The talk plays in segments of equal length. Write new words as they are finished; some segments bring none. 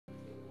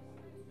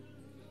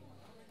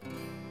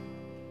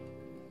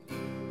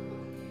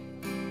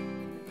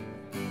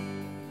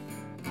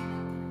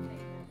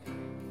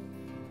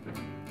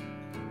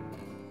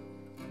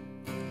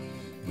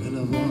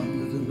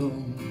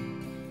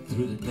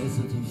through the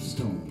desert of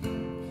stone,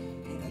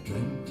 and I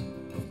dreamt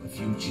of my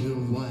future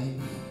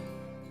wife.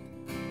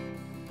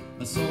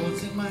 My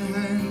sword's in my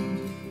hand,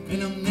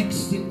 and I'm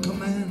next in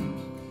command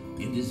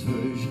in this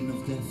version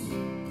of death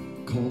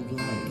called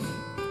life.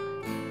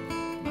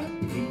 My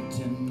plate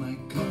and my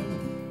cup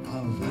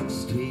are right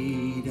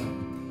straight up.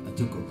 I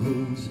took a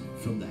rose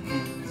from the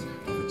hands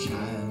of a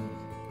child.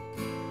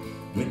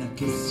 When I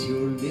kiss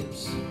your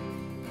lips,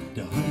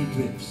 the honey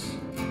drips.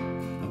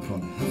 I'm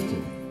gonna have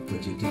to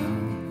put you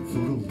down for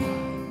a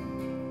while.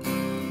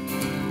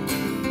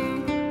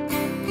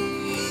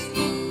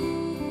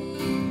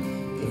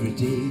 Every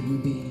day we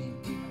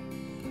meet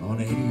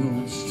on any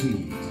old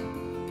street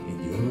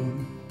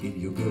in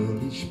your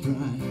girlish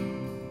prime.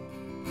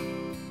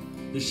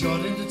 The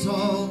short and the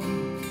tall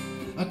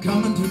are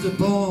coming to the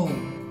ball.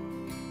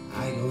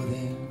 I go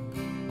there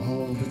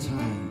all the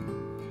time.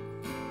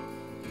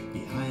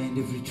 Behind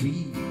every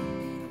tree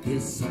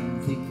there's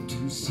something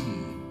to see.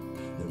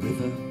 The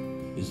river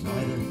is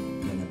wider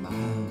than a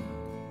mile.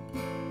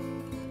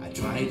 I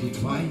tried it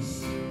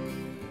twice.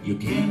 You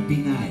can't be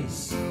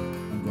nice.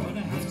 I'm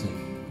gonna have to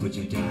put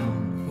you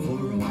down for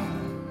a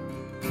while.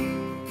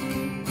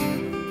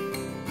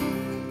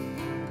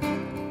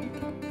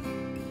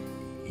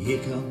 Here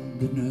come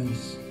the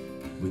nurse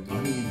with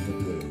money in her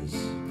purse.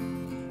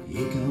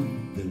 Here come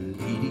the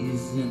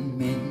ladies and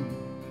men.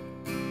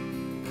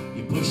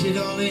 You push it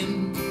all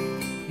in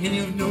and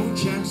you've no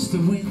chance to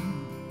win.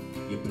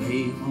 You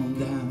play on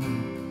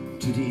down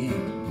to the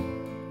end.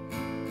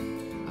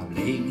 I'm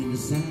laying in the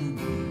sand,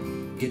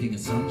 getting a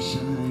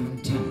sunshine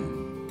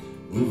tan,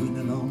 moving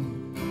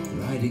along,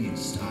 riding in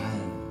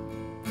style.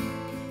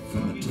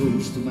 From my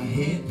toes to my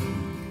head,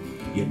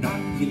 you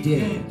knock me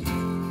dead.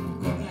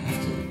 I'm gonna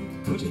have to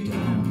put you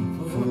down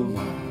for a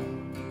while.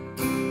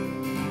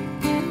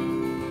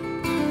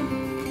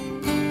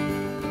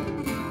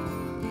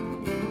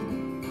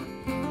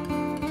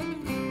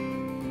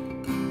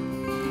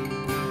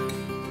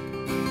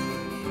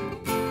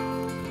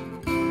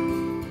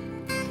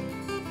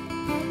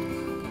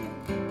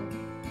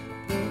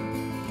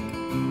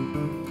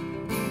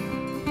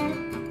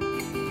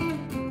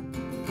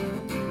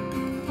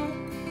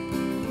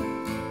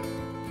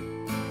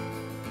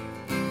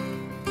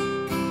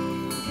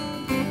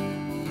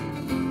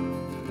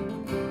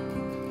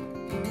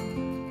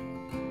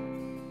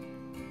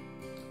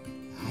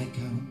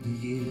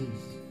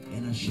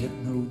 And I shed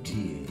no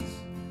tears.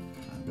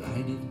 I'm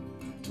blinded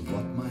to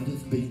what might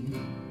have been.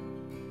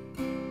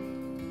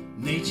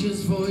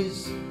 Nature's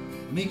voice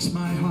makes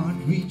my heart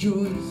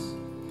rejoice.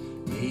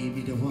 Play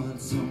me the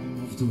wild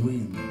song of the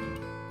wind.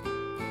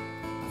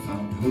 I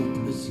found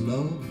hopeless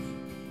love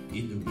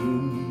in the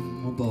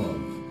room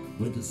above,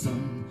 where the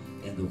sun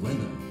and the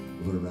weather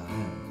were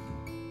wild.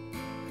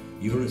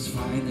 You're as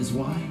fine as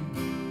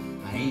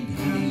wine. I ain't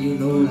having you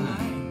no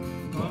lie.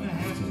 Gonna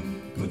have to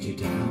put you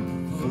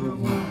down for a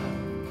while.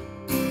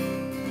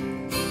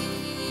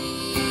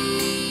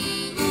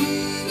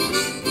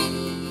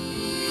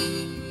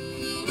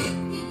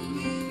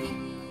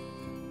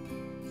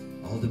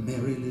 All the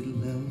merry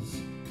little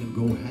elves can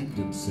go hang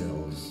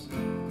themselves.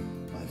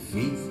 My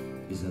faith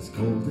is as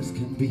cold as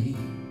can be.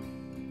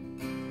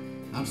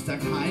 I'm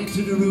stuck high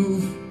to the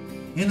roof,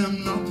 and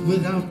I'm not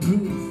without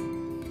proof.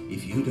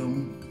 If you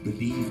don't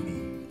believe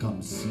me,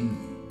 come see.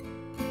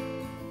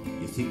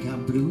 You think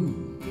I'm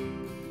blue?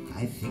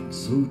 I think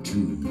so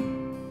too.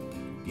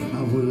 In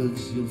my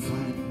words you'll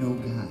find no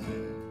guile.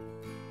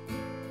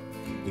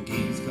 The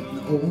game's gotten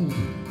old,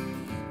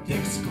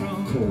 deck's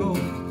gone cold.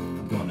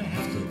 I'm gonna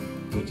have to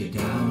put you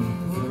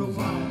down for a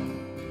while.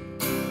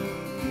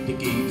 The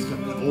game's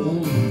gotten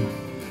old,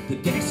 the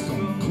deck's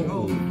gone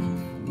cold.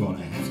 I'm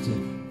gonna have to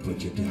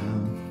put you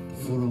down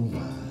for a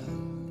while.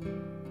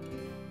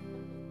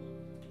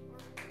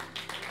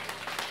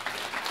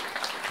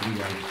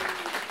 Obrigado.